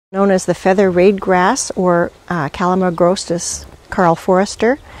Known as the feather reed grass, or Calamagrostis Karl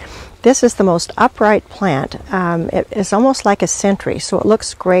Foerster. This is the most upright plant. It is almost like a sentry, so it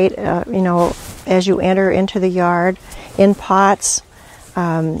looks great, as you enter into the yard, in pots,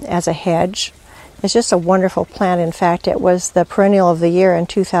 as a hedge. It's just a wonderful plant. In fact, it was the perennial of the year in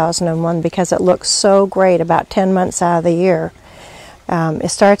 2001 because it looks so great about 10 months out of the year.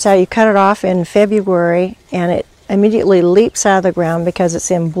 It starts out, you cut it off in February, and it immediately leaps out of the ground because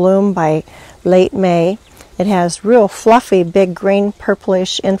it's in bloom by late May. It has real fluffy, big green,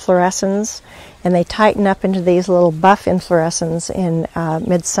 purplish inflorescence, and they tighten up into these little buff inflorescence in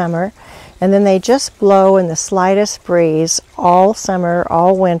midsummer. And then they just blow in the slightest breeze all summer,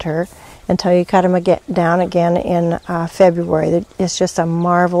 all winter, until you cut them down again in February. It's just a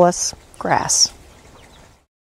marvelous grass.